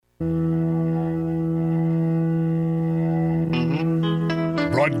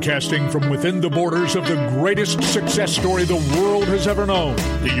Broadcasting from within the borders of the greatest success story the world has ever known,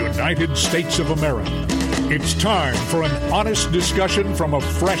 the United States of America. It's time for an honest discussion from a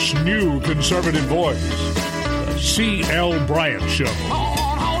fresh, new conservative voice. The C.L. Bryant Show.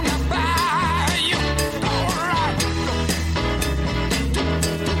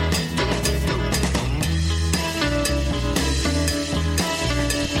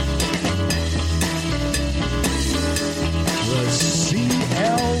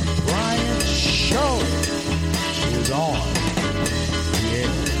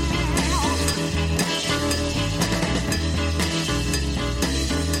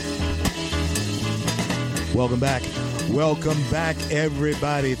 Welcome back,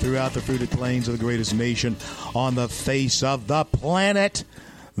 everybody, throughout the fruited plains of the greatest nation on the face of the planet.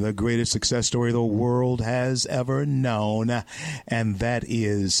 The greatest success story the world has ever known, and that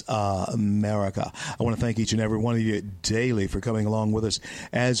is America. I want to thank each and every one of you daily for coming along with us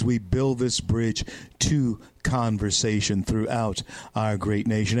as we build this bridge to conversation throughout our great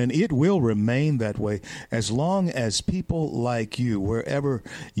nation. And it will remain that way as long as people like you, wherever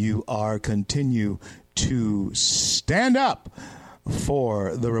you are, continue to stand up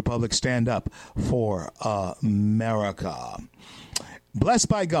for the Republic, stand up for America. Blessed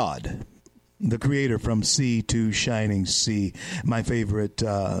by God, the Creator, from sea to shining sea. My favorite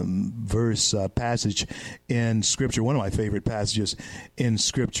passage in Scripture, one of my favorite passages in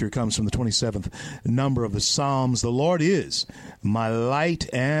Scripture, comes from the 27th number of the Psalms. The Lord is my light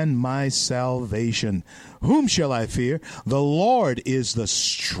and my salvation. Whom shall I fear? The Lord is the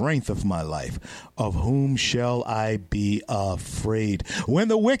strength of my life. Of whom shall I be afraid? When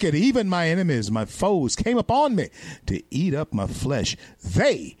the wicked, even my enemies, my foes, came upon me to eat up my flesh,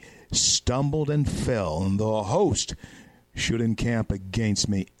 they stumbled and fell, and the host should encamp against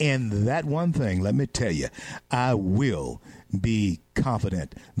me. And that one thing, let me tell you, I will be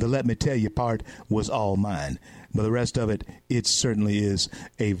confident. The let me tell you part was all mine. But the rest of it, it certainly is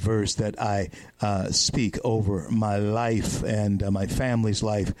a verse that I speak over my life and my family's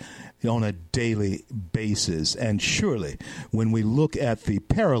life on a daily basis. And surely, when we look at the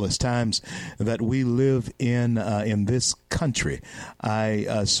perilous times that we live in this country,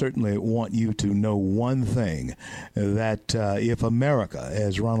 I certainly want you to know one thing, that if America,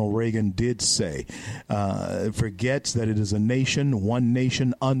 as Ronald Reagan did say, forgets that it is a nation, one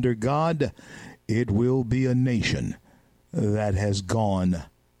nation under God, it will be a nation that has gone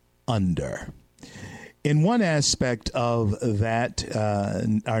under. In one aspect of that,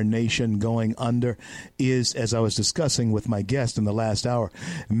 our nation going under is, as I was discussing with my guest in the last hour,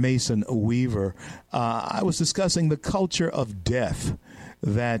 Mason Weaver, I was discussing the culture of death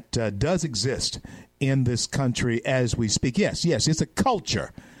that does exist in this country as we speak. Yes, it's a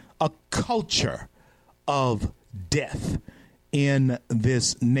culture of death in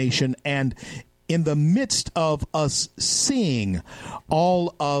this nation. And in the midst of us seeing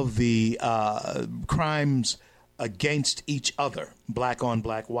all of the crimes against each other, black on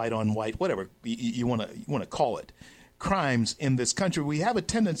black, white on white, whatever you want to call it, crimes in this country, we have a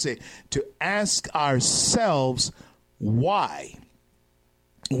tendency to ask ourselves, why?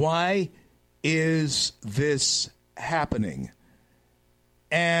 Why is this happening?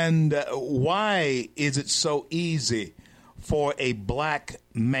 And why is it so easy for a black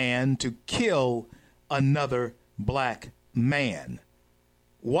man to kill another black man?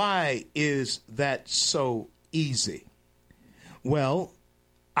 Why is that so easy? Well,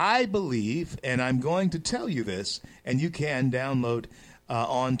 I believe, and I'm going to tell you this, and you can download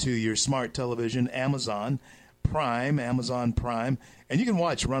onto your smart television, Amazon Prime, and you can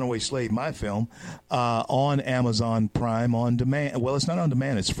watch Runaway Slave, my film, on Amazon Prime on demand. Well, it's not on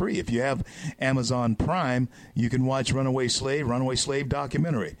demand. It's free. If you have Amazon Prime, you can watch Runaway Slave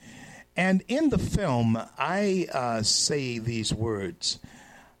documentary. And in the film, I say these words.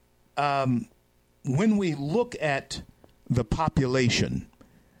 When we look at the population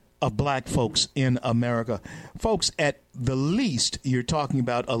of black folks in America, folks, at the least, you're talking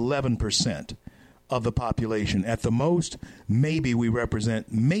about 11% of the population. At the most, maybe we represent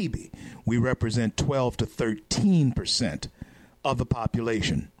 12 to 13% of the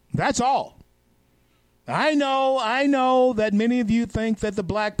population. That's all. I know that many of you think that the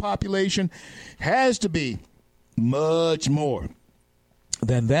black population has to be much more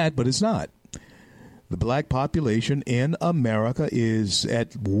than that, but it's not. The black population in America is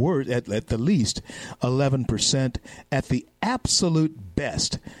at the least 11%. At the absolute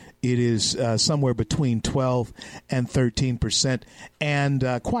best, it is somewhere between 12 and 13%. And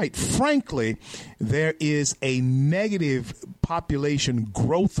quite frankly, there is a negative population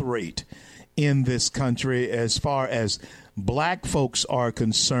growth rate in this country as far as black folks are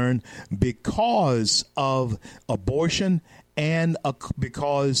concerned because of abortion and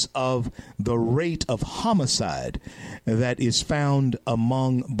because of the rate of homicide that is found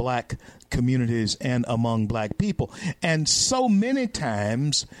among black communities and among black people. And so many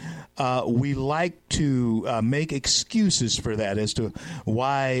times we like to make excuses for that as to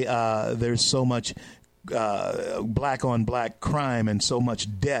why there's so much black on black crime and so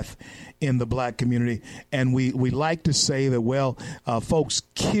much death in the black community. And we like to say that, well, folks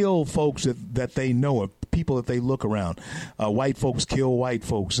kill folks that they know, or people that they look around. White folks kill white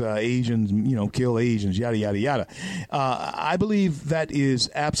folks, Asians, kill Asians, yada, yada, yada. I believe that is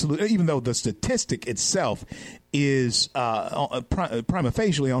absolutely, even though the statistic itself is prima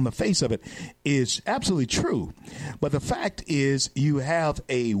facie on the face of it is absolutely true. But the fact is you have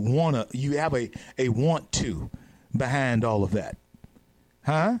a want to behind all of that.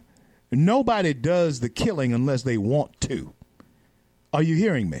 Huh? Nobody does the killing unless they want to. Are you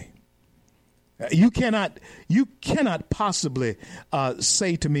hearing me? You cannot possibly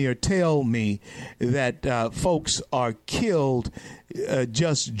say to me or tell me that folks are killed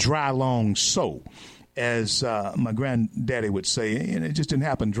just dry long so, as my granddaddy would say. And it just didn't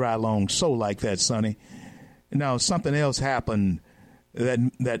happen dry long so like that, Sonny. Now something else happened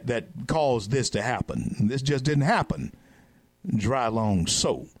that caused this to happen. This just didn't happen dry long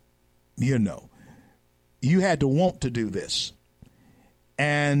so. You had to want to do this.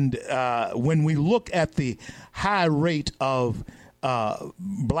 And when we look at the high rate of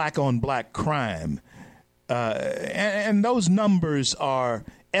black on black crime, and those numbers are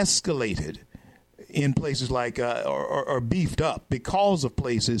escalated in places like or beefed up because of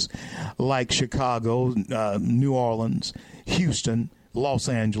places like Chicago, New Orleans, Houston, Los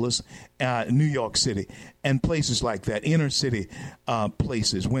Angeles, New York City, and places like that, inner city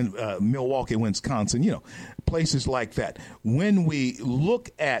places, Milwaukee, Wisconsin, places like that. When we look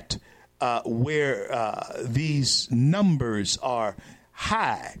at where these numbers are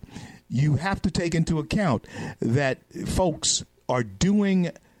high, you have to take into account that folks are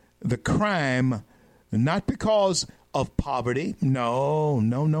doing the crime not because of poverty. No.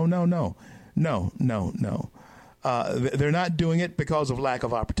 They're not doing it because of lack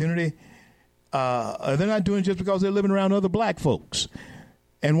of opportunity. They're not doing it just because they're living around other black folks.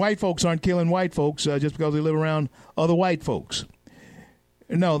 And white folks aren't killing white folks just because they live around other white folks.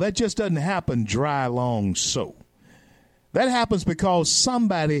 No, that just doesn't happen dry long so. That happens because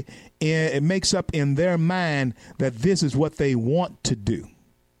somebody it makes up in their mind that this is what they want to do.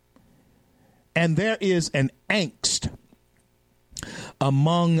 And there is an angst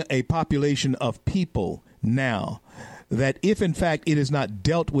among a population of people now that if in fact it is not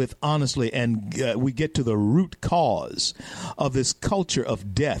dealt with honestly and we get to the root cause of this culture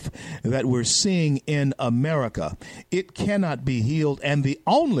of death that we're seeing in America, it cannot be healed. And the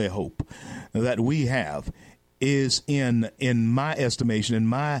only hope that we have is in my estimation, in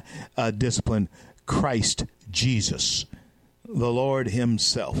my discipline, Christ Jesus, the Lord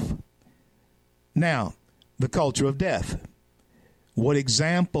himself. Now, the culture of death. What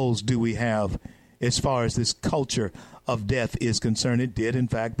examples do we have as far as this culture of death is concerned? It did, in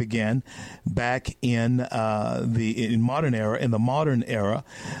fact, begin back in the modern era,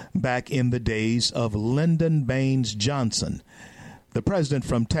 back in the days of Lyndon Baines Johnson, the president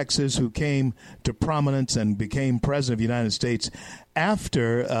from Texas who came to prominence and became president of the United States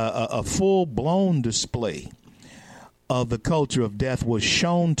after a full-blown display of the culture of death was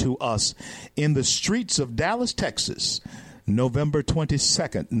shown to us in the streets of Dallas, Texas, November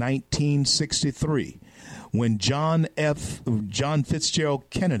 22nd, 1963, when John Fitzgerald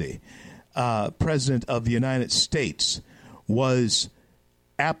Kennedy, President of the United States, was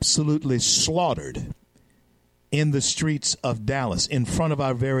absolutely slaughtered in the streets of Dallas in front of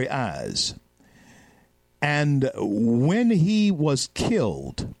our very eyes. And when he was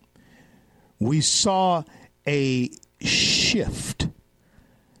killed, we saw a shift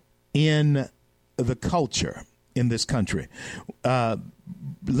in the culture in this country.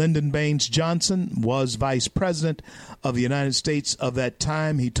 Lyndon Baines Johnson was vice president of the United States of that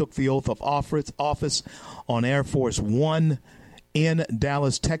time. He took the oath of office on Air Force One in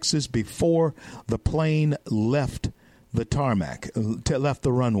Dallas, Texas, before the plane left the tarmac, left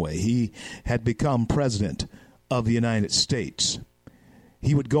the runway. He had become president of the United States.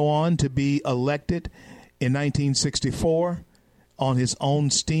 He would go on to be elected in 1964 on his own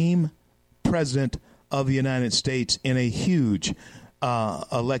steam, president of the United States, in a huge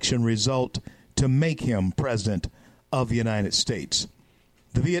election result to make him president of the United States.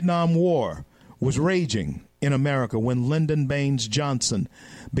 The Vietnam War was raging in America when Lyndon Baines Johnson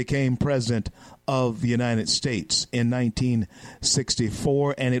became president of the United States in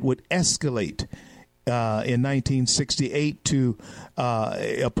 1964, and it would escalate in 1968 to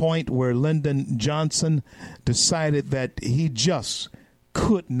a point where Lyndon Johnson decided that he just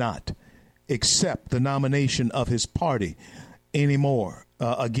could not accept the nomination of his party anymore.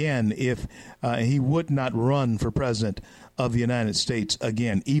 Again, if he would not run for president of the United States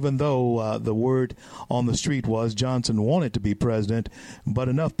again, even though the word on the street was Johnson wanted to be president, but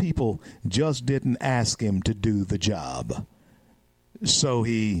enough people just didn't ask him to do the job. So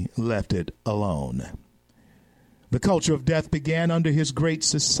he left it alone. The culture of death began under his Great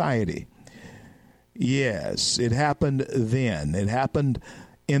Society. Yes, it happened then. It happened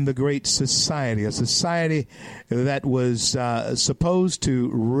in the Great Society, a society that was supposed to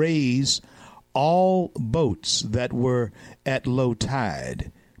raise all boats that were at low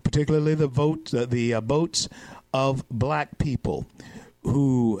tide, particularly the boats of black people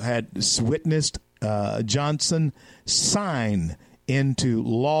who had witnessed Johnson sign into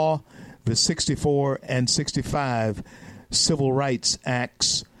law the 64 and 65 Civil Rights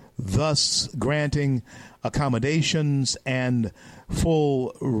Acts, thus granting accommodations and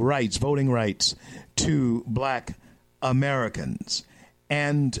full rights, voting rights, to black Americans.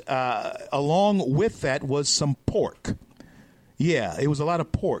 And along with that was some pork. Yeah, it was a lot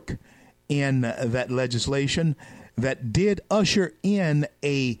of pork in that legislation that did usher in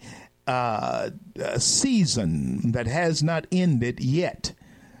a season that has not ended yet,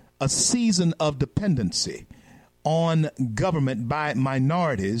 a season of dependency on government by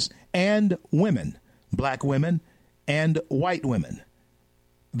minorities and women, black women and white women.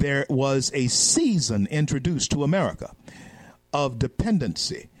 There was a season introduced to America of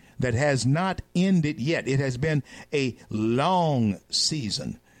dependency that has not ended yet. It has been a long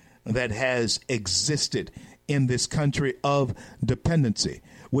season that has existed in this country of dependency,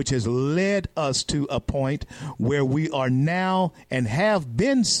 which has led us to a point where we are now and have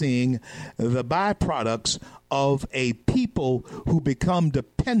been seeing the byproducts of a people who become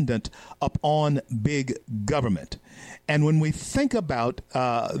dependent upon big government. And when we think about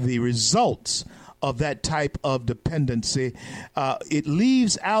the results of that type of dependency, it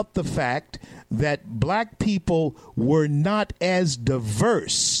leaves out the fact that black people were not as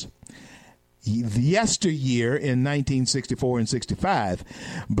diverse. Yesteryear in 1964 and 65,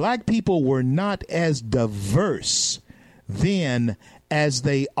 black people were not as diverse then as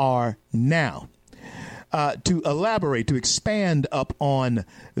they are now. To elaborate, to expand up on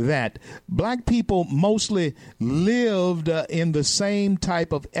that, black people mostly lived in the same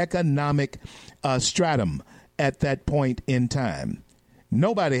type of economic stratum at that point in time.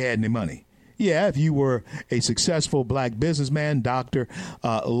 Nobody had any money. Yeah, if you were a successful black businessman, doctor,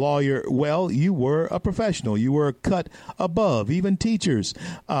 lawyer, well, you were a professional. You were cut above. Even teachers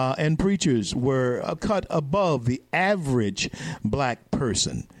and preachers were cut above the average black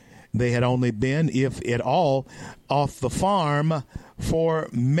person. They had only been, if at all, off the farm for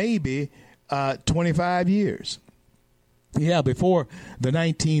maybe 25 years. Yeah, before the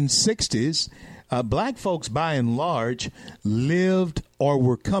 1960s, black folks, by and large, lived or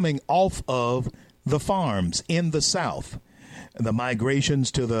were coming off of the farms in the South. The migrations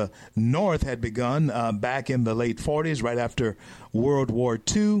to the North had begun back in the late 40s, right after World War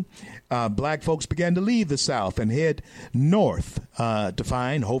II. Black folks began to leave the South and head north to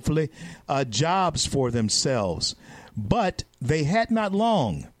find, hopefully, jobs for themselves. But they had not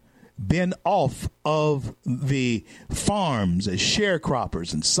long been off of the farms as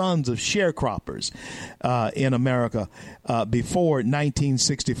sharecroppers and sons of sharecroppers in America before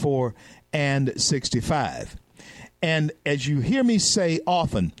 1964 and 65. And as you hear me say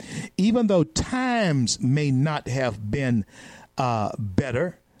often, even though times may not have been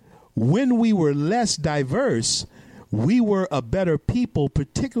better, when we were less diverse, we were a better people,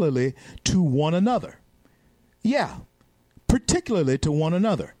 particularly to one another. Yeah, particularly to one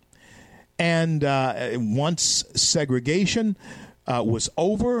another. And once segregation was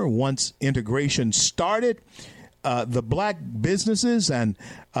over, once integration started, the black businesses and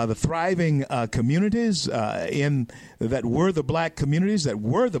the thriving communities that were the black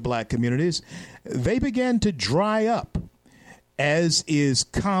communities, they began to dry up, as is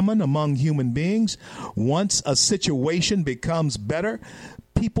common among human beings. Once a situation becomes better,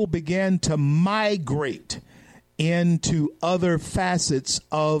 people began to migrate into other facets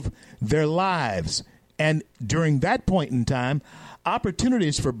of their lives. And during that point in time,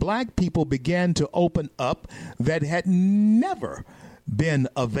 opportunities for black people began to open up that had never been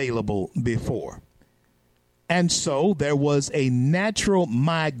available before. And so there was a natural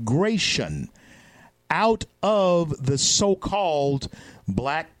migration out of the so-called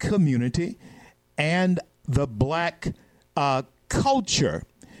black community and the black culture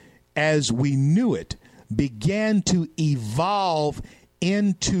as we knew it began to evolve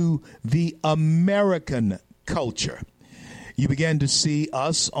into the American culture. You began to see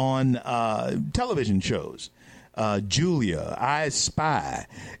us on television shows, Julia, I Spy.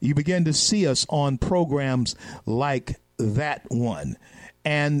 You began to see us on programs like that one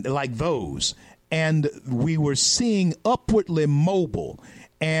and like those. And we were seeing upwardly mobile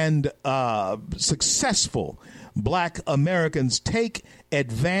and successful black Americans take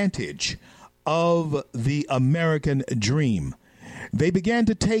advantage of the American dream. They began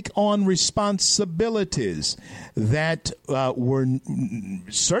to take on responsibilities that were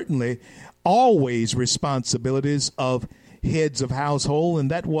certainly always responsibilities of heads of household,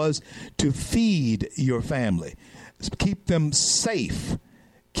 and that was to feed your family, keep them safe,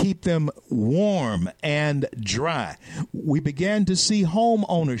 keep them warm and dry. We began to see home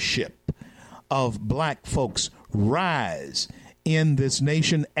ownership of black folks rise in this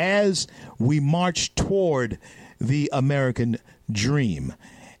nation as we march toward the American dream.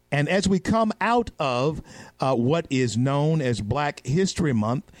 And as we come out of what is known as Black History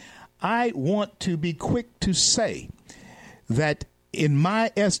Month, I want to be quick to say that in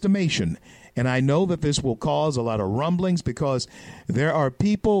my estimation, and I know that this will cause a lot of rumblings because there are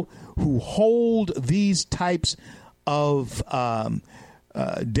people who hold these types of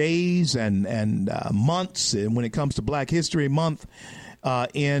days and months, and when it comes to Black History Month,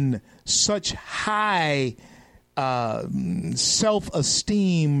 in such high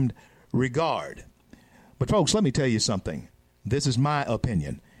self-esteemed regard. But folks, let me tell you something. This is my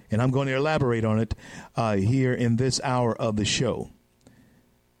opinion, and I'm going to elaborate on it here in this hour of the show.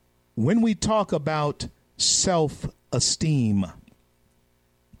 When we talk about self-esteem,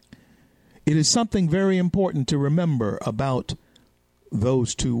 it is something very important to remember about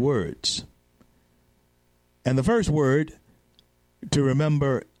those two words. And the first word to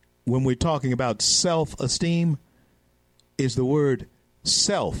remember when we're talking about self-esteem is the word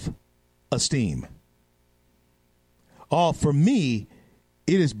self-esteem. For me,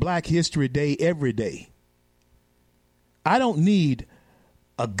 it is Black History Day every day. I don't need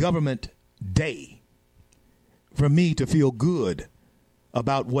a government day for me to feel good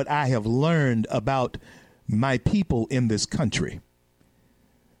about what I have learned about my people in this country.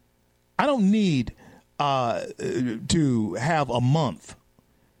 I don't need to have a month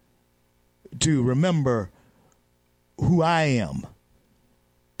to remember who I am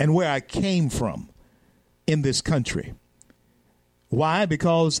and where I came from in this country. Why?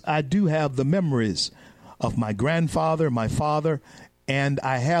 Because I do have the memories of my grandfather, my father, and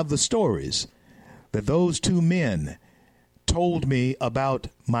I have the stories that those two men told me about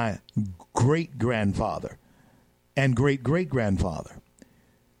my great-grandfather and great-great-grandfather.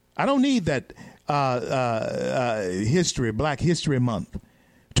 I don't need that history, Black History Month,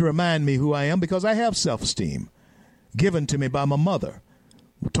 to remind me who I am because I have self-esteem given to me by my mother,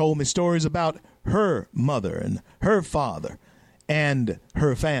 who told me stories about her mother and her father and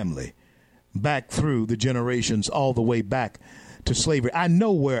her family back through the generations all the way back to slavery. I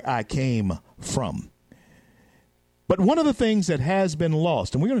know where I came from. But one of the things that has been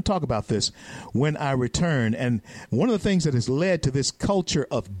lost, and we're going to talk about this when I return, and one of the things that has led to this culture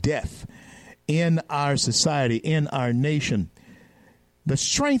of death in our society, in our nation, the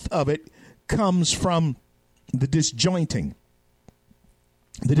strength of it comes from the disjointing,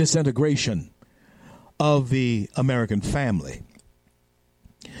 the disintegration of the American family.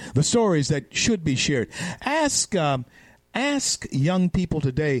 The stories that should be shared. Ask young people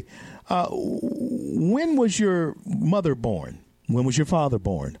today, when was your mother born? When was your father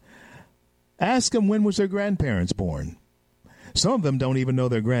born? Ask them when was their grandparents born. Some of them don't even know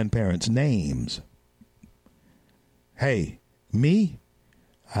their grandparents' names. Hey, me,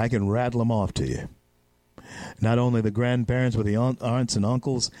 I can rattle them off to you. Not only the grandparents, but the aunts and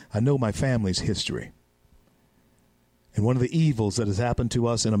uncles. I know my family's history. And one of the evils that has happened to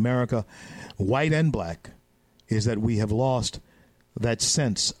us in America, white and black, is that we have lost that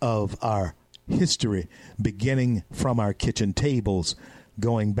sense of our history, beginning from our kitchen tables,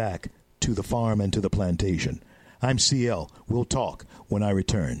 going back to the farm and to the plantation. I'm CL. We'll talk when I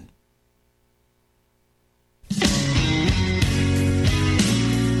return.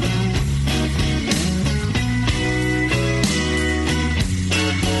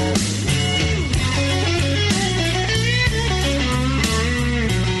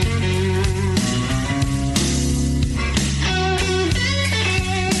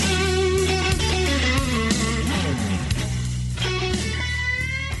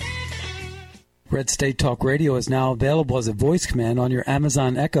 Red State Talk Radio is now available as a voice command on your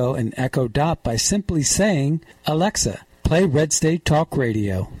Amazon Echo and Echo Dot by simply saying, Alexa, play Red State Talk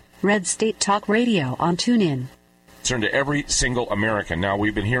Radio. Red State Talk Radio on TuneIn. Concern to every single American. Now,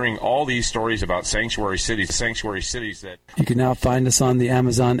 we've been hearing all these stories about sanctuary cities that... You can now find us on the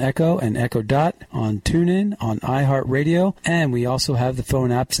Amazon Echo and Echo Dot, on TuneIn, on iHeartRadio, and we also have the phone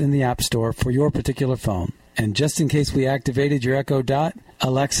apps in the App Store for your particular phone. And just in case we activated your Echo Dot,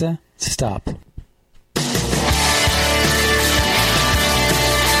 Alexa, stop.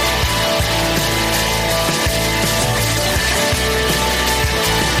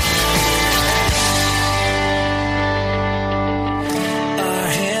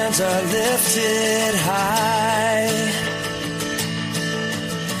 Are lifted high.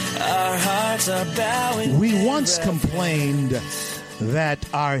 Our hearts are bowing. We once complained that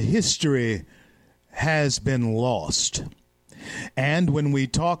our history has been lost. And when we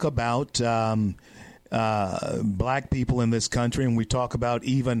talk about black people in this country, and we talk about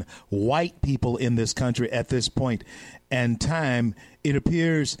even white people in this country at this point and time, it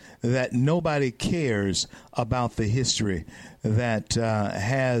appears that nobody cares about the history that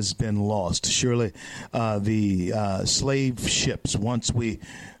has been lost. Surely the slave ships, once we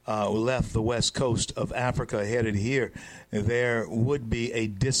left the west coast of Africa headed here, there would be a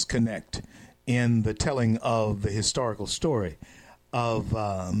disconnect in the telling of the historical story of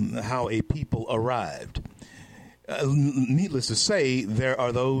how a people arrived. Needless to say, there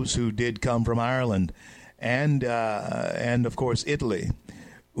are those who did come from Ireland and of course Italy,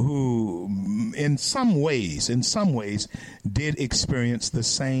 who in some ways did experience the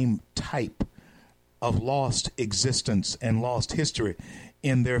same type of lost existence and lost history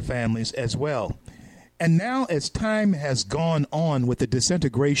in their families as well. And now, as time has gone on with the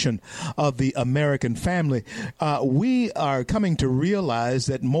disintegration of the American family, we are coming to realize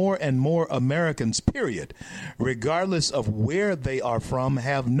that more and more Americans, period, regardless of where they are from,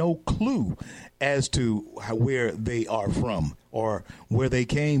 have no clue as to where they are from or where they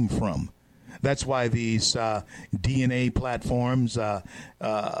came from. That's why these DNA platforms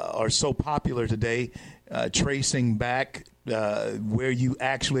are so popular today, tracing back where you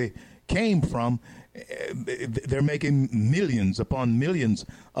actually came from. They're making millions upon millions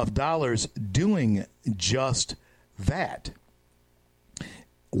of dollars doing just that.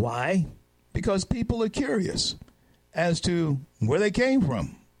 Why? Because people are curious as to where they came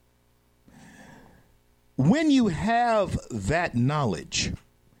from. When you have that knowledge,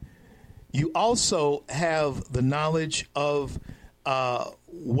 you also have the knowledge of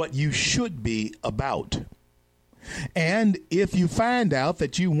what you should be about. And if you find out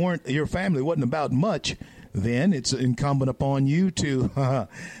that your family wasn't about much, then it's incumbent upon you to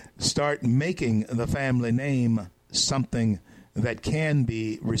start making the family name something that can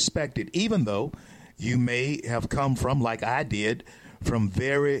be respected, even though you may have come from, like I did, from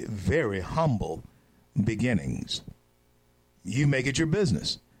very, very humble beginnings. You make it your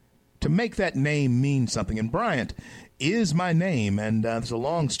business to make that name mean something. And Bryant is my name, and there's a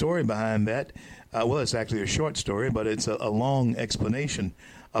long story behind that. Well, it's actually a short story, but it's a long explanation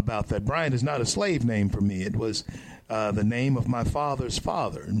about that. Bryant is not a slave name for me. It was the name of my father's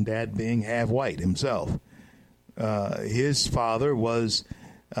father, and Dad being half white himself. His father was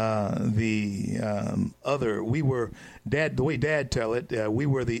the other. We were, Dad, the way Dad tell it, we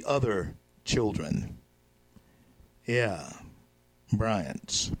were the other children. Yeah,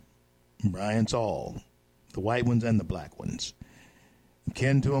 Bryant's all, the white ones and the black ones.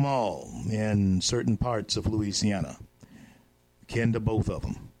 Kin to them all in certain parts of Louisiana. Kin to both of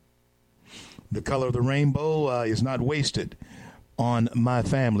them. The color of the rainbow is not wasted on my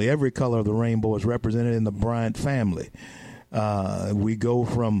family. Every color of the rainbow is represented in the Bryant family. We go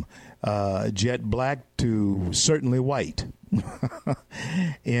from jet black to certainly white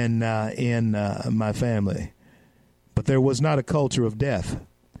in my family. But there was not a culture of death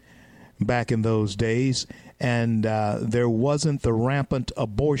back in those days, and there wasn't the rampant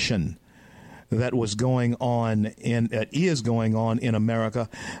abortion that was going on is going on in America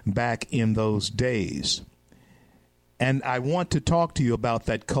back in those days. And I want to talk to you about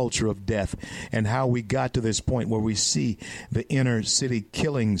that culture of death and how we got to this point where we see the inner city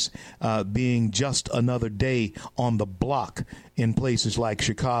killings being just another day on the block in places like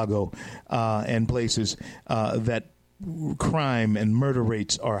Chicago and places that crime and murder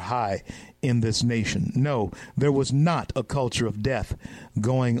rates are high in this nation. No, there was not a culture of death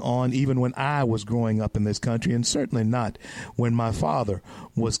going on even when I was growing up in this country, and certainly not when my father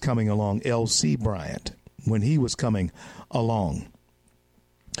was coming along, L.C. Bryant, when he was coming along.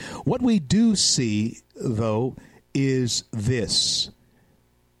 What we do see, though, is this.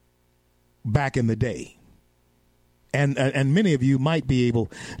 back in the day. And many of you might be able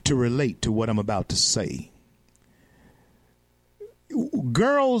to relate to what I'm about to say.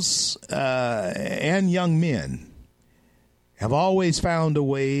 Girls and young men have always found a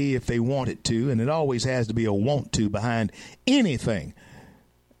way if they wanted to, and it always has to be a want to behind anything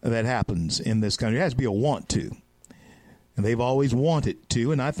that happens in this country. It has to be a want to. And they've always wanted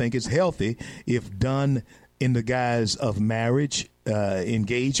to, and I think it's healthy if done in the guise of marriage,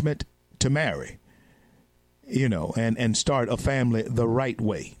 engagement to marry, and start a family the right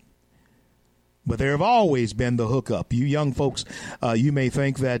way. But there have always been the hookup. You young folks, you may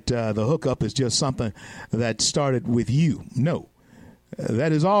think that the hookup is just something that started with you. No,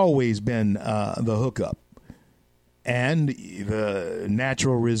 that has always been the hookup. And the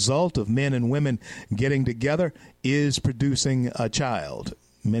natural result of men and women getting together is producing a child.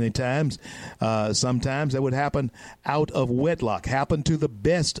 Many times, sometimes that would happen out of wedlock, happen to the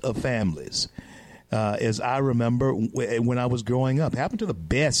best of families. As I remember when I was growing up, happened to the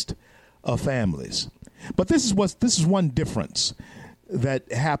best of families. But this is one difference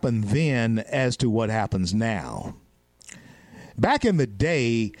that happened then as to what happens now. Back in the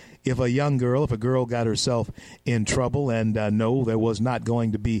day, if a girl got herself in trouble and no, there was not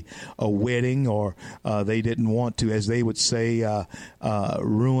going to be a wedding, or they didn't want to, as they would say,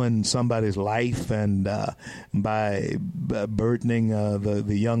 ruin somebody's life, and by burdening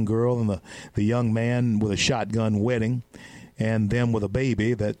the young girl and the young man with a shotgun wedding, and them with a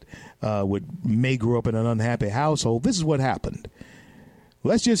baby that may grow up in an unhappy household. This is what happened.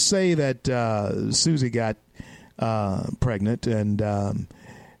 Let's just say that Susie got pregnant, and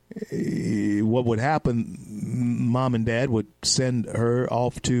what would happen, Mom and Dad would send her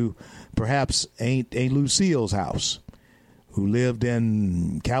off to perhaps Aunt Lucille's house, who lived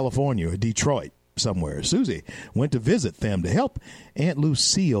in California or Detroit somewhere. Susie went to visit them to help Aunt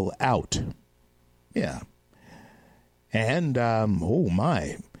Lucille out. Yeah. And, 8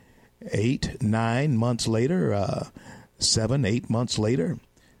 months later, 7-8 months later,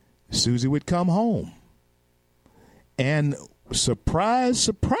 Susie would come home. And surprise,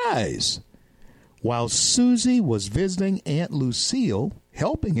 surprise, while Susie was visiting Aunt Lucille,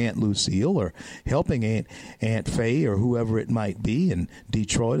 helping Aunt Lucille or helping Aunt Faye or whoever it might be in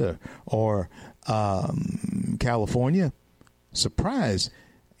Detroit or California, surprise,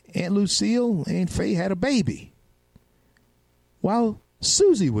 Aunt Lucille, Aunt Faye had a baby while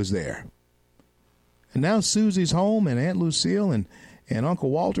Susie was there. And now Susie's home, and Aunt Lucille and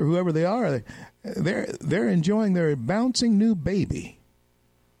Uncle Walter, whoever they are, they're enjoying their bouncing new baby.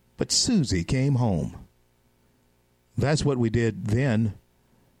 But Susie came home. That's what we did then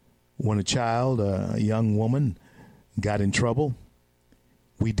when a young woman, got in trouble.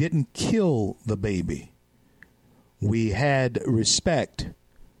 We didn't kill the baby. We had respect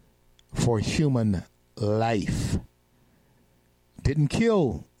for human life. Didn't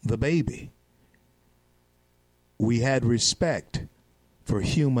kill the baby. We had respect for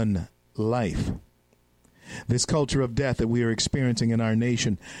human life. This culture of death that we are experiencing in our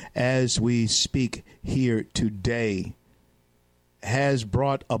nation as we speak here today has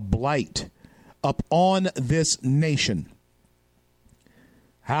brought a blight upon this nation.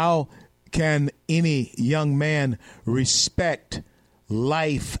 How can any young man respect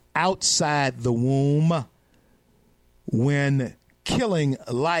life outside the womb when killing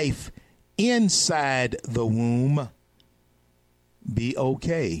life inside the womb be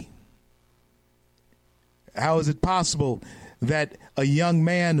okay? How is it possible that a young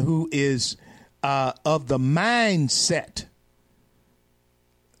man who is of the mindset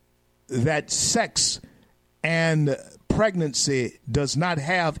that sex and pregnancy does not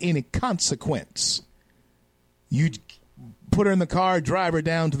have any consequence, you put her in the car, drive her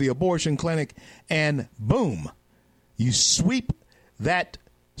down to the abortion clinic, and boom, you sweep that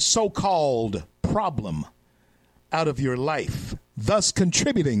so-called problem out of your life, thus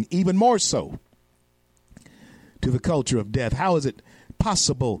contributing even more so to the culture of death? How is it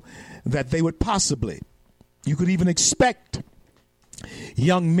possible that they would possibly, you could even expect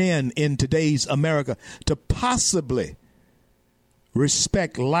young men in today's America to possibly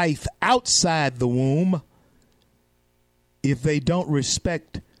respect life outside the womb if they don't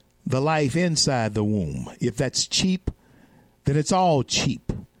respect the life inside the womb? If that's cheap, then it's all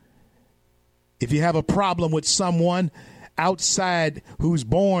cheap. If you have a problem with someone outside who's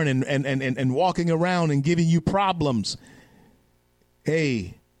born and walking around and giving you problems,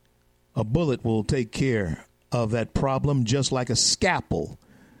 hey, a bullet will take care of that problem just like a scalpel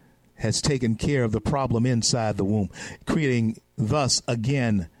has taken care of the problem inside the womb, creating thus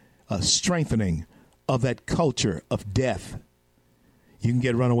again a strengthening of that culture of death. You can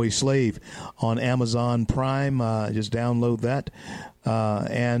get Runaway Slave on Amazon Prime. Just download that,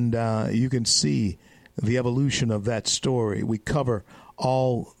 and you can see the evolution of that story. We cover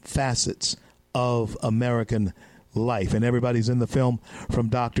all facets of American life, and everybody's in the film, from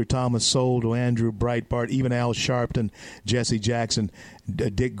Dr. Thomas Sowell to Andrew Breitbart, even Al Sharpton, Jesse Jackson,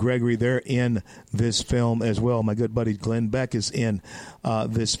 Dick Gregory. They're in this film as well. My good buddy Glenn Beck is in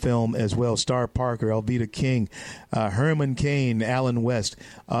this film as well. Star Parker, Alveda King, Herman Cain, Alan West,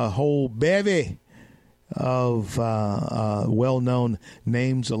 a whole bevy of well-known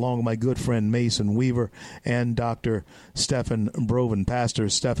names, along with my good friend Mason Weaver and Dr. Stephen Broven. Pastor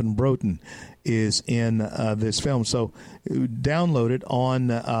Stephen Broten is in this film. So download it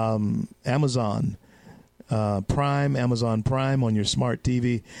on Amazon Prime on your smart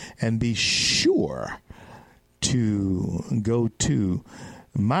TV, and be sure to go to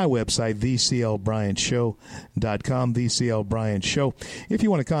my website, theclbryantshow.com, theclbryantshow. If you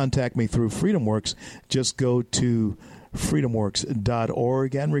want to contact me through FreedomWorks, just go to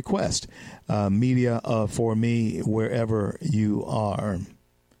freedomworks.org and request media for me wherever you are.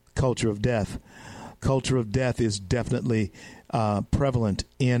 Culture of death. Culture of death is definitely prevalent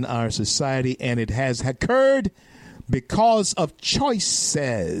in our society, and it has occurred because of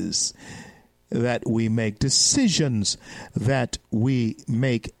choices that we make, decisions that we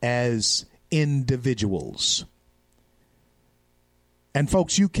make as individuals. And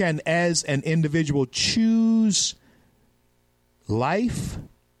folks, you can, as an individual, choose life,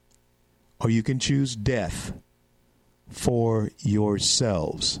 or you can choose death for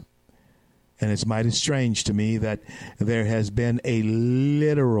yourselves. And it's mighty strange to me that there has been a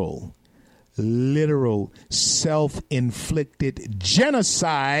literal self-inflicted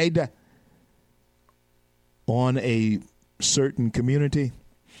genocide on a certain community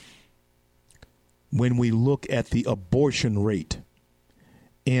when we look at the abortion rate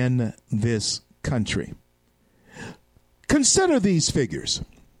in this country. Consider these figures.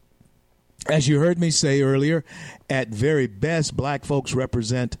 As you heard me say earlier, at very best, black folks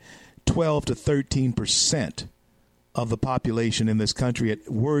represent 12 to 13% of the population in this country. At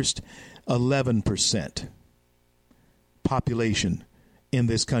worst, 11% population in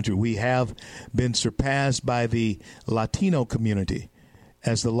this country. We have been surpassed by the Latino community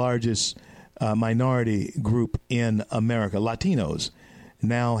as the largest minority group in America. Latinos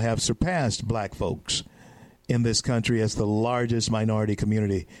now have surpassed black folks in this country as the largest minority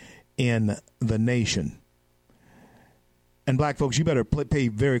community in the nation. And black folks, you better pay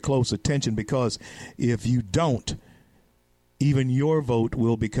very close attention, because if you don't, even your vote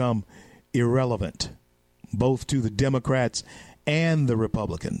will become irrelevant, both to the Democrats and the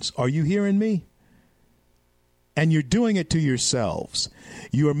Republicans. Are you hearing me? And you're doing it to yourselves.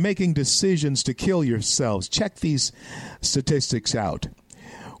 You are making decisions to kill yourselves. Check these statistics out.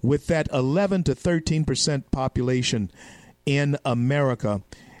 With that 11 to 13% population in America,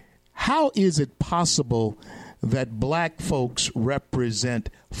 how is it possible that black folks represent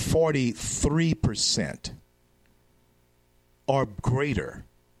 43% or greater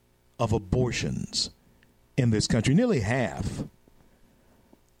of abortions in this country? Nearly half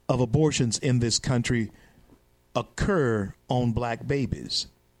of abortions in this country occur on black babies.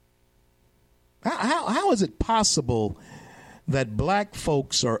 How is it possible that black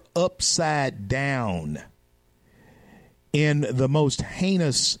folks are upside down in the most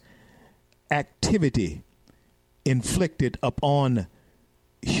heinous activity inflicted upon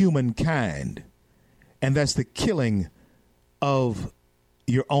humankind, and that's the killing of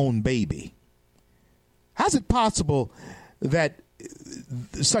your own baby? How's it possible that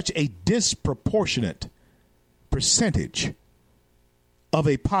such a disproportionate percentage of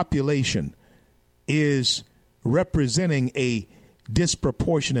a population is representing a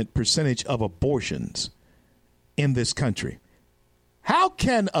disproportionate percentage of abortions in this country? How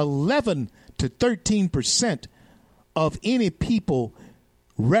can 11 to 13% of any people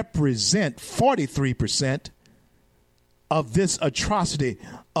represent 43% of this atrocity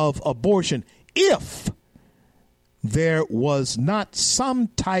of abortion if there was not some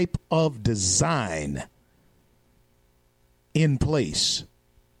type of design in place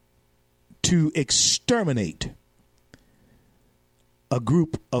to exterminate a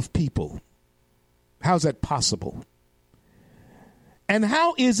group of people? How's that possible? And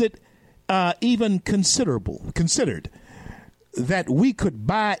how is it even considered that we could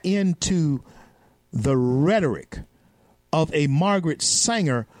buy into the rhetoric of a Margaret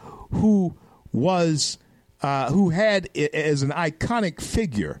Sanger who had as an iconic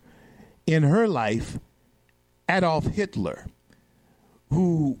figure in her life Adolf Hitler,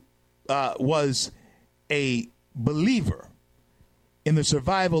 who was a believer in the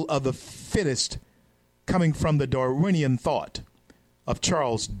survival of the fittest coming from the Darwinian thought of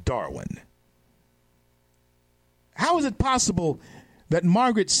Charles Darwin? How is it possible that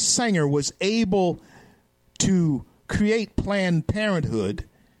Margaret Sanger was able to create Planned Parenthood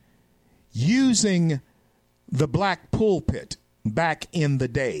using the black pulpit back in the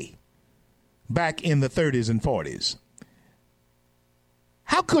day, back in the 30s and 40s?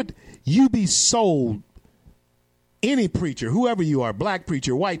 How could you be sold, any preacher, whoever you are, black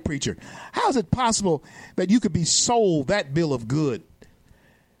preacher, white preacher, how is it possible that you could be sold that bill of good,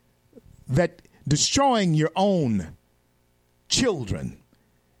 that destroying your own children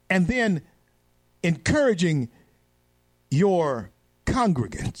and then encouraging your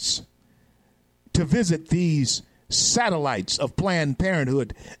congregants to visit these satellites of Planned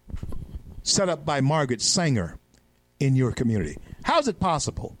Parenthood set up by Margaret Sanger in your community? How is it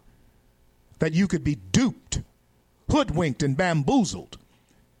possible that you could be duped, hoodwinked, and bamboozled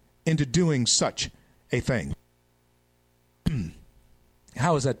into doing such a thing?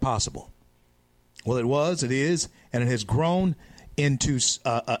 How is that possible? Well, it was, it is, and it has grown into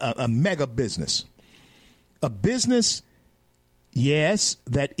a mega business. A business, yes,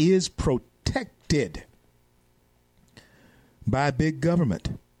 that is protected by big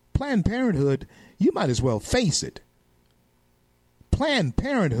government. Planned Parenthood, you might as well face it. Planned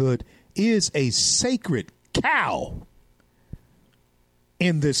Parenthood is a sacred cow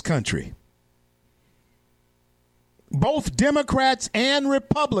in this country. Both Democrats and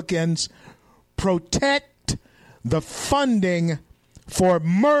Republicans protect the funding for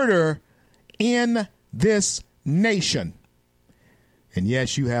murder in this nation. And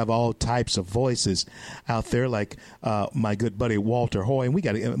yes, you have all types of voices out there, like my good buddy Walter Hoy.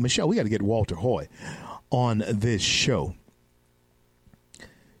 And Michelle, we got to get Walter Hoy on this show.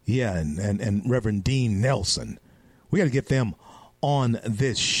 Yeah, and Reverend Dean Nelson. We got to get them on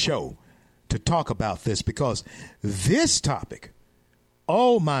this show to talk about this, because this topic,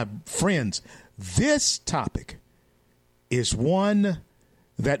 oh, my friends, this topic is one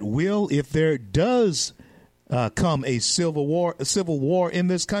that will, if there does come a civil war in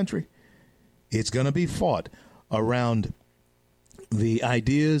this country, it's going to be fought around the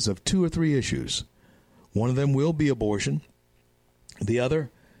ideas of 2 or 3 issues. One of them will be abortion. The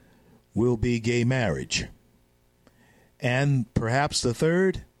other will be gay marriage. And perhaps the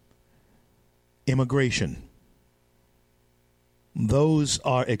third, immigration. Those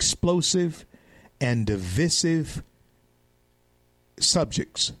are explosive and divisive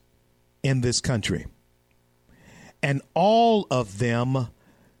subjects in this country. And all of them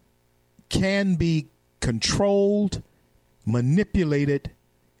can be controlled, manipulated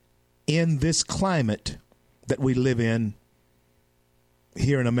in this climate that we live in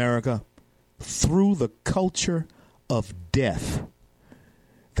here in America through the culture of death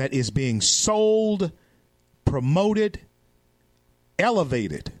that is being sold, promoted,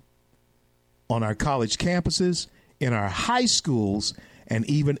 elevated on our college campuses, in our high schools, and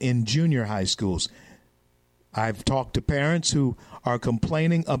even in junior high schools. I've talked to parents who are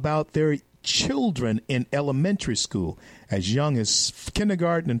complaining about their children in elementary school, as young as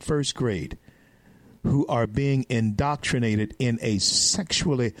kindergarten and first grade, who are being indoctrinated in a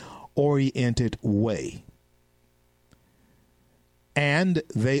sexually oriented way. And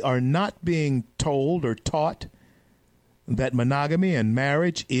they are not being told or taught that monogamy and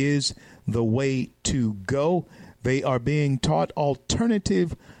marriage is the way to go. They are being taught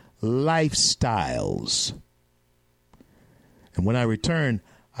alternative lifestyles. And when I return,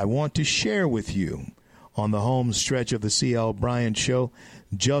 I want to share with you on the home stretch of the C.L. Bryant Show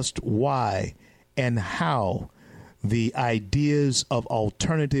just why and how the ideas of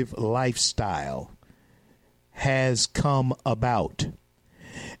alternative lifestyle has come about,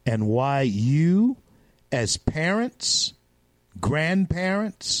 and why you, as parents,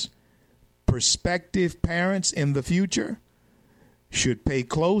 grandparents, prospective parents in the future, should pay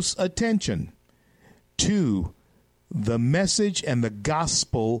close attention to the message and the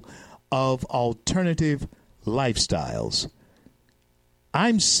gospel of alternative lifestyles.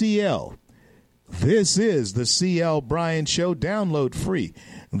 I'm CL. This is the C.L. Bryant Show. Download free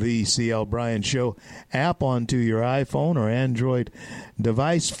the C.L. Bryant Show app onto your iPhone or Android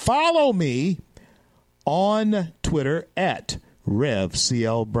device. Follow me on Twitter at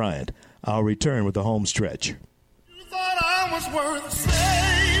RevCL Bryant. I'll return with the home stretch. You thought I was worth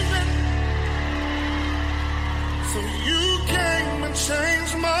saving, so you came and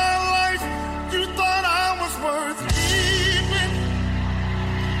changed my life. You thought I was worth keeping,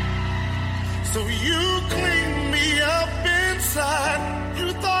 so you cleaned me up inside.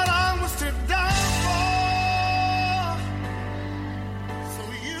 You thought I was to die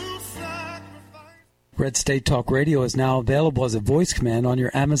Red State Talk Radio is now available as a voice command on your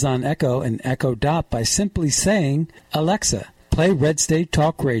Amazon Echo and Echo Dot by simply saying, Alexa, play Red State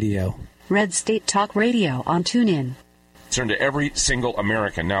Talk Radio. Red State Talk Radio on TuneIn. Concern to every single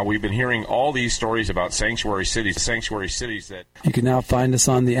American. Now, we've been hearing all these stories about sanctuary cities that... You can now find us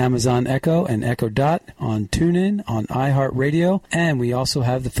on the Amazon Echo and Echo Dot, on TuneIn, on iHeartRadio, and we also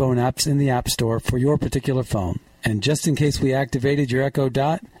have the phone apps in the App Store for your particular phone. And just in case we activated your Echo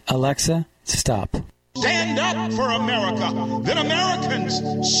Dot, Alexa, stop. Stand up for America. Then Americans,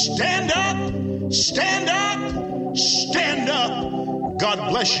 stand up, stand up, stand up. God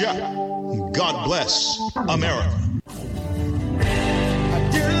bless you. God bless America. I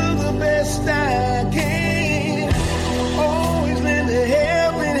do the best I can, always lend a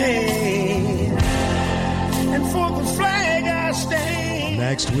helping hand, and for the flag I stand.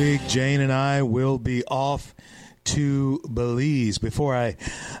 Next week, Jane and I will be off to Belize. Before I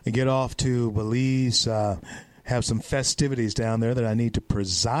get off to Belize, have some festivities down there that I need to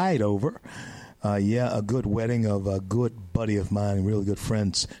preside over. A good wedding of a good buddy of mine, really good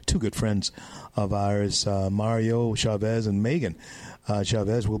friends, two good friends of ours, Mario Chavez and Megan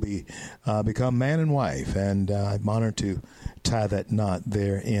Chavez will become man and wife, and I'm honored to tie that knot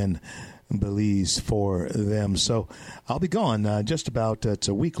there in Belize for them. So I'll be gone just about, it's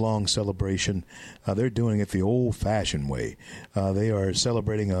a week-long celebration. They're doing it the old-fashioned way. They are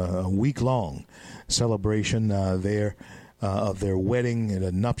celebrating a week-long celebration there of their wedding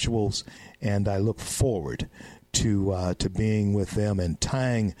and nuptials, and I look forward to being with them and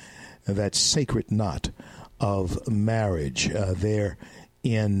tying that sacred knot of marriage there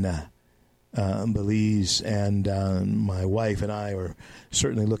in Belize, and my wife and I are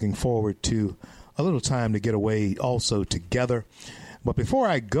certainly looking forward to a little time to get away also together. But before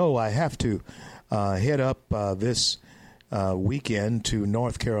I go, I have to head up this weekend to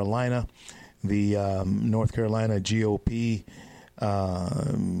North Carolina. The North Carolina GOP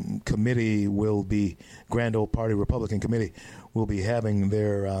committee will be, Grand Old Party Republican Committee will be having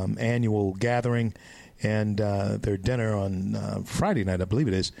their annual gathering and their dinner on Friday night, I believe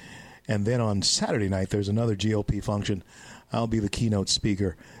it is. And then on Saturday night, there's another GOP function. I'll be the keynote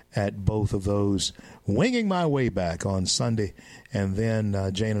speaker at both of those, winging my way back on Sunday. And then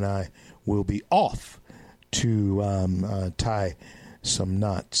Jane and I will be off to tie some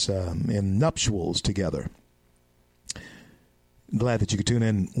knots in nuptials together. Glad that you could tune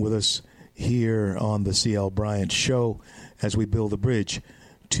in with us here on the C.L. Bryant Show as we build a bridge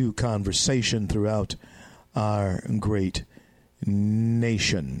to conversation throughout our great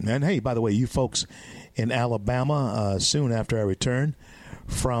nation. And hey, by the way, you folks in Alabama, soon after I return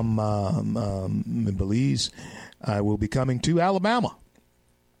from Belize, I will be coming to Alabama.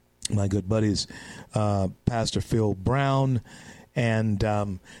 My good buddies, Pastor Phil Brown and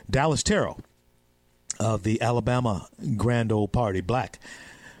Dallas Terrell of the Alabama Grand Old Party,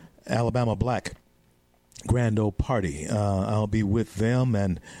 Alabama Black Grand Old Party. I'll be with them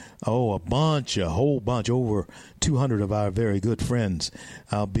and a whole bunch, over 200 of our very good friends.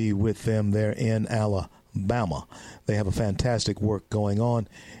 I'll be with them there in Alabama. They have a fantastic work going on,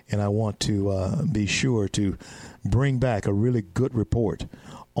 and I want to be sure to bring back a really good report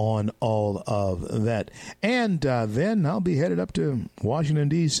on all of that. And then I'll be headed up to Washington,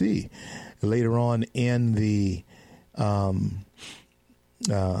 D.C. later on in the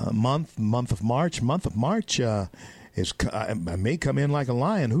month of March. I may come in like a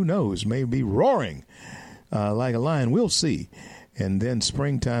lion. Who knows? May be roaring like a lion. We'll see. And then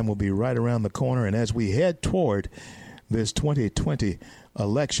springtime will be right around the corner. And as we head toward this 2020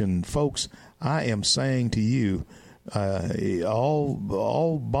 election, folks, I am saying to you,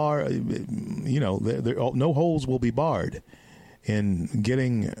 all bar, no holes will be barred in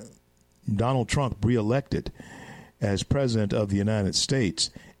getting Donald Trump reelected as president of the United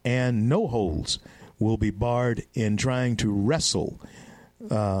States, and no holes will be barred in trying to wrestle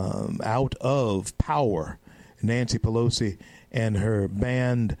out of power Nancy Pelosi and her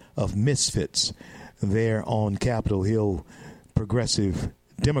band of misfits there on Capitol Hill, progressive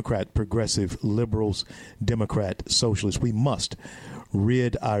liberals, Democrat, socialists. We must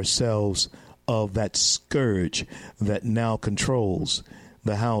rid ourselves of that scourge that now controls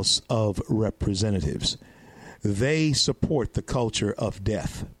the House of Representatives. They support the culture of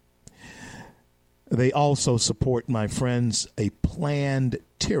death. They also support, my friends, a planned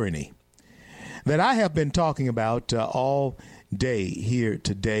tyranny that I have been talking about all day here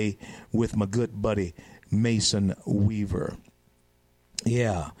today with my good buddy Mason Weaver.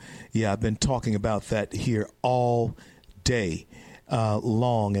 Yeah, I've been talking about that here all day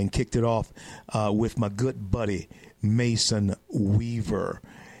long, and kicked it off with my good buddy Mason Weaver.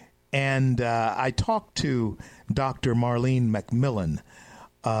 And I talked to Dr. Marlene McMillan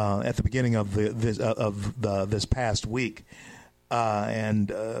at the beginning of this past week,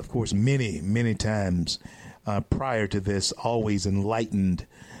 and of course, many times prior to this, always enlightened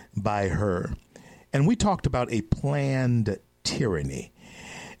by her. And we talked about a planned tyranny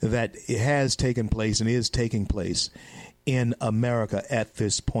that has taken place and is taking place in America at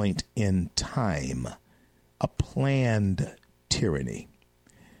this point in time. A planned tyranny.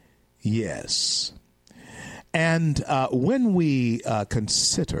 Yes. And when we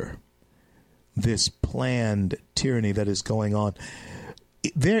consider this planned tyranny that is going on,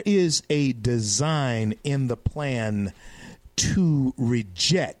 there is a design in the plan to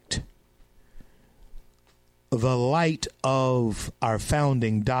reject the light of our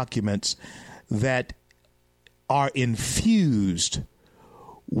founding documents that are infused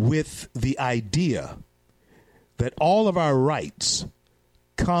with the idea that all of our rights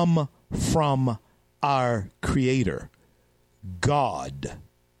come from our Creator, God.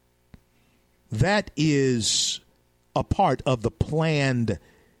 That is a part of the planned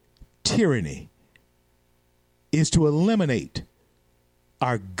tyranny, is to eliminate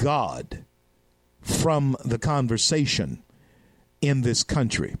our God from the conversation in this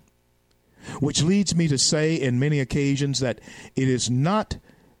country. Which leads me to say in many occasions that it is not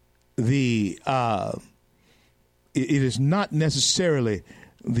necessarily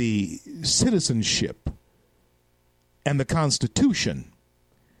the citizenship and the Constitution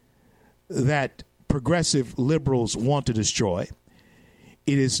that progressive liberals want to destroy.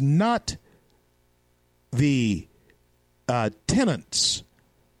 It is not the tenets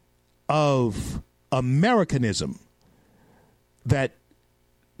of Americanism that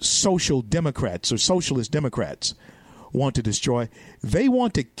social democrats or socialist democrats want to destroy. They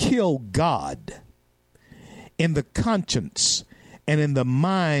want to kill God in the conscience and in the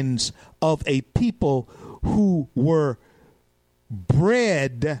minds of a people who were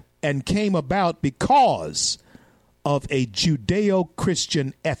bred and came about because of a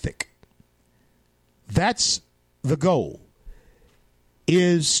Judeo-Christian ethic. That's the goal,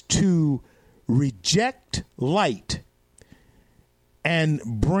 is to reject light and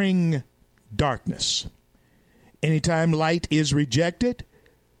bring darkness. Anytime light is rejected,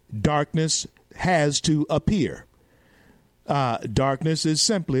 darkness has to appear. Darkness is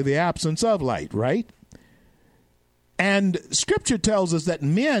simply the absence of light, right? And Scripture tells us that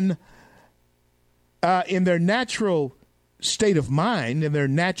men, in their natural state of mind, in their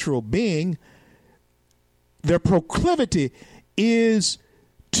natural being, their proclivity is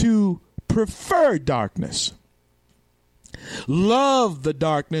to prefer darkness, love the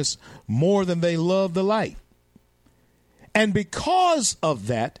darkness more than they love the light. And because of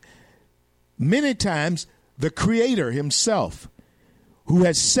that, many times the Creator himself, who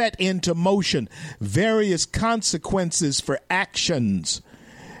has set into motion various consequences for actions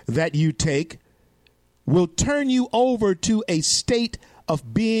that you take, will turn you over to a state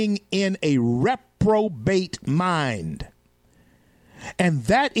of being in a reprobate mind. And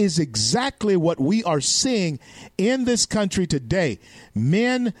that is exactly what we are seeing in this country today.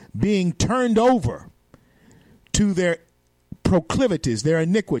 Men being turned over to their proclivities, their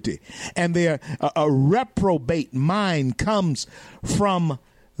iniquity, and their a reprobate mind comes from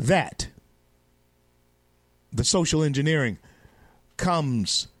that. The social engineering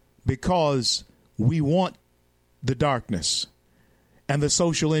comes because we want the darkness, and the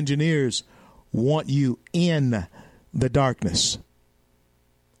social engineers want you in the darkness.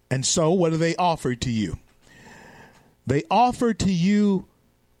 And so what do they offer to you? They offer to you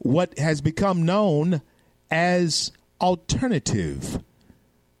what has become known as alternative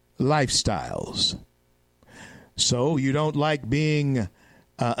lifestyles. So you don't like being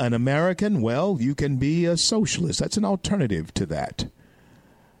an American? Well, you can be a socialist. That's an alternative to that.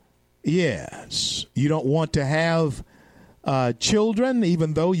 Yes. You don't want to have children,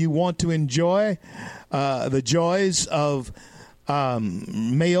 even though you want to enjoy the joys of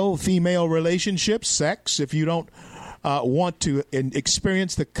male-female relationships, sex. If you don't want to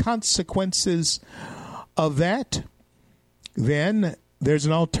experience the consequences of that, then there's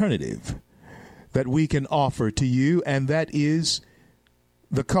an alternative that we can offer to you, and that is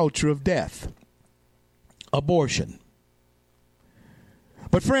the culture of death, abortion.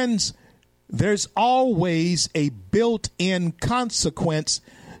 But friends, there's always a built-in consequence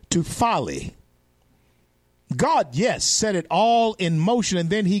to folly. God, yes, set it all in motion, and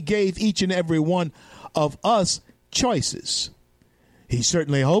then he gave each and every one of us choices. He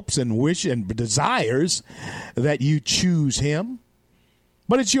certainly hopes and wishes and desires that you choose him,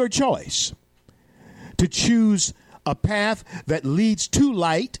 but it's your choice to choose a path that leads to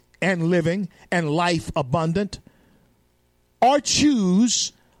light and living and life abundant, or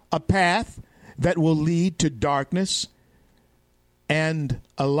choose a path that will lead to darkness and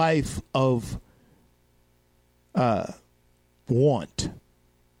a life of want,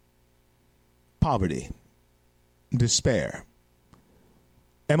 poverty, despair.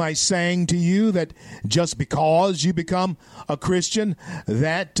 Am I saying to you that just because you become a Christian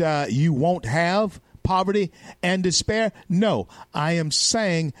that you won't have poverty and despair? No, I am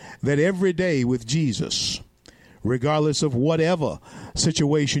saying that every day with Jesus, regardless of whatever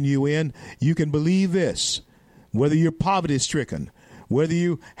situation you're in, you can believe this. Whether you're poverty-stricken, whether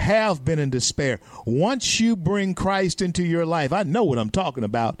you have been in despair, once you bring Christ into your life, I know what I'm talking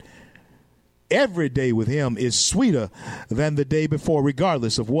about. Every day with him is sweeter than the day before,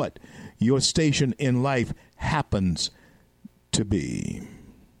 regardless of what your station in life happens to be.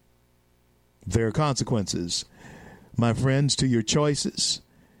 There are consequences, my friends, to your choices.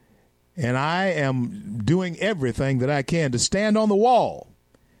 And I am doing everything that I can to stand on the wall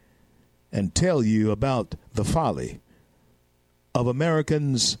and tell you about the folly of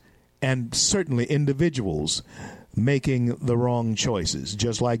Americans and certainly individuals making the wrong choices.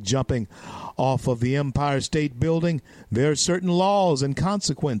 Just like jumping off of the Empire State Building, there are certain laws and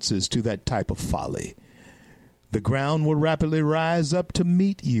consequences to that type of folly. The ground will rapidly rise up to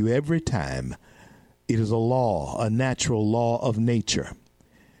meet you every time. It is a law, a natural law of nature.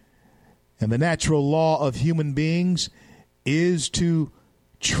 And the natural law of human beings is to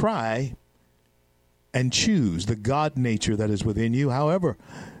try and choose the God nature that is within you. However,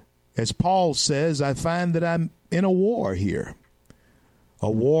 as Paul says, I find that I'm in a war here,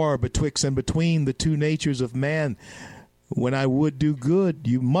 a war betwixt and between the two natures of man. When I would do good,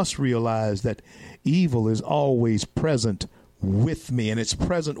 you must realize that evil is always present with me, and it's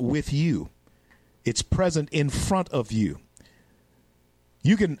present with you. It's present in front of you.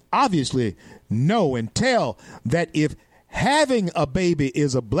 You can obviously know and tell that if having a baby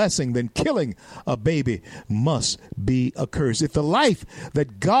is a blessing, then killing a baby must be a curse. If the life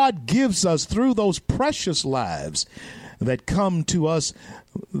that God gives us through those precious lives that come to us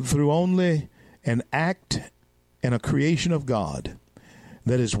through only an act and a creation of God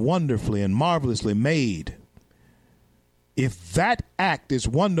that is wonderfully and marvelously made, if that act is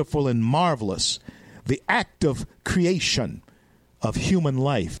wonderful and marvelous, the act of creation of human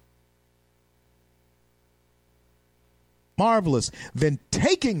life, marvelous, then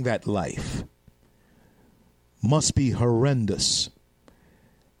taking that life must be horrendous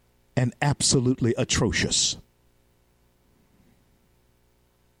and absolutely atrocious.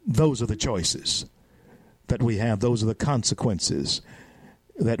 Those are the choices that we have. Those are the consequences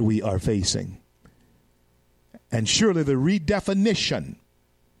that we are facing. And surely the redefinition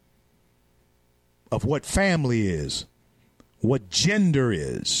of what family is, what gender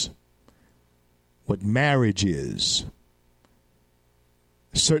is, what marriage is,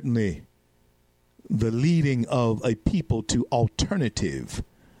 certainly the leading of a people to alternative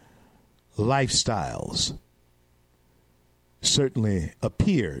lifestyles certainly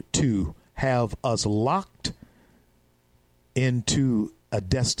appear to have us locked into a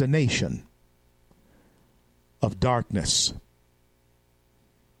destination of darkness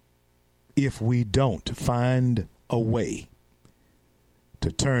if we don't find a way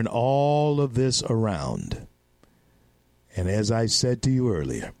to turn all of this around. And as I said to you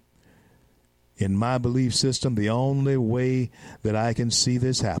earlier, in my belief system, the only way that I can see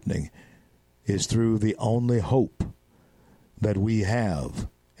this happening is through the only hope that we have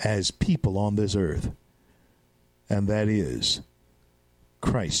as people on this earth, and that is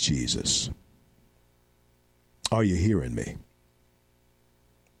Christ Jesus. Are you hearing me?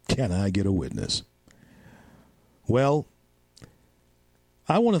 Can I get a witness? Well,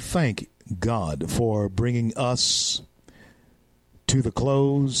 I want to thank God for bringing us to the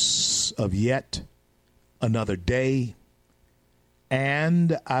close of yet another day,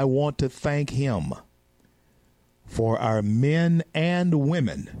 and I want to thank him for our men and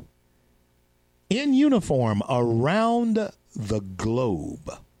women in uniform around the globe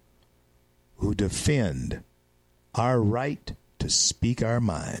who defend our right to speak our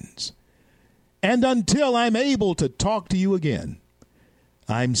minds. And until I'm able to talk to you again,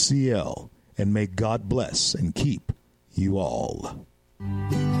 I'm CL, and may God bless and keep you all.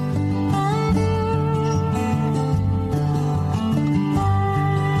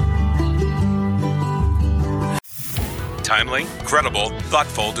 Timely, credible,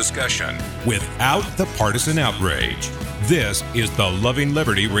 thoughtful discussion without the partisan outrage. This is the Loving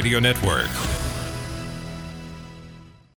Liberty Radio Network.